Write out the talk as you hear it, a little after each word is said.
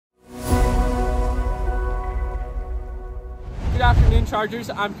Chargers,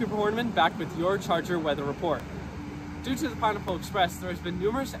 I'm Cooper Horniman, back with your Charger weather report. Due to the Pineapple Express, there has been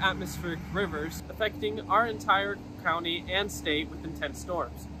numerous atmospheric rivers affecting our entire county and state with intense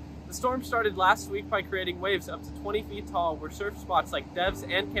storms. The storm started last week by creating waves up to 20 feet tall where surf spots like Devs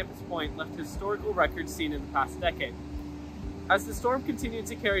and Campus Point left historical records seen in the past decade. As the storm continued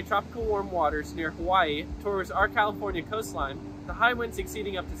to carry tropical warm waters near Hawaii towards our California coastline, the high winds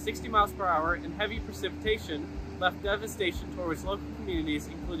exceeding up to 60 miles per hour and heavy precipitation left devastation towards local communities,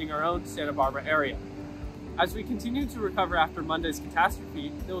 including our own Santa Barbara area. As we continue to recover after Monday's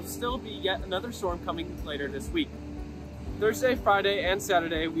catastrophe, there will still be yet another storm coming later this week. Thursday, Friday, and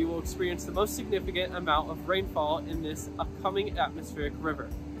Saturday, we will experience the most significant amount of rainfall in this upcoming atmospheric river.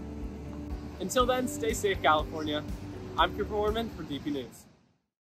 Until then, stay safe, California. I'm Cooper Horniman for DP News.